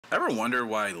Ever wonder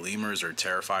why lemurs are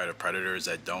terrified of predators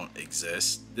that don't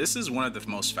exist? This is one of the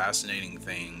most fascinating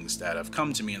things that have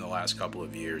come to me in the last couple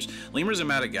of years. Lemurs in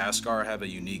Madagascar have a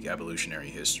unique evolutionary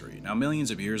history. Now,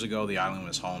 millions of years ago, the island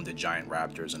was home to giant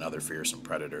raptors and other fearsome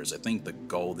predators. I think the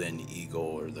golden eagle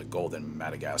or the golden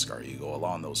Madagascar eagle,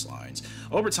 along those lines.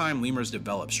 Over time, lemurs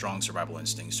developed strong survival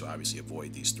instincts to obviously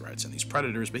avoid these threats and these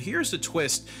predators. But here's the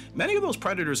twist. Many of those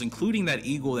predators, including that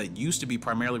eagle that used to be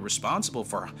primarily responsible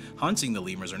for hunting the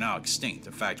lemurs, are now extinct,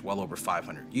 in fact well over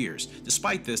 500 years.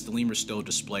 Despite this, the lemurs still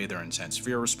display their intense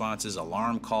fear responses,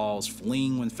 alarm calls,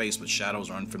 fleeing when faced with shadows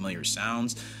or unfamiliar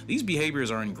sounds. These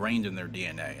behaviors are ingrained in their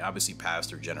DNA, obviously passed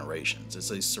through generations.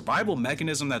 It's a survival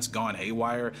mechanism that's gone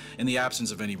haywire in the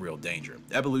absence of any real danger.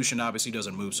 Evolution obviously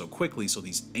doesn't move so quickly, so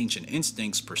these ancient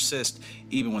instincts persist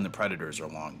even when the predators are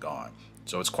long gone.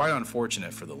 So it's quite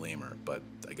unfortunate for the lemur, but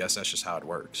I guess that's just how it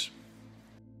works.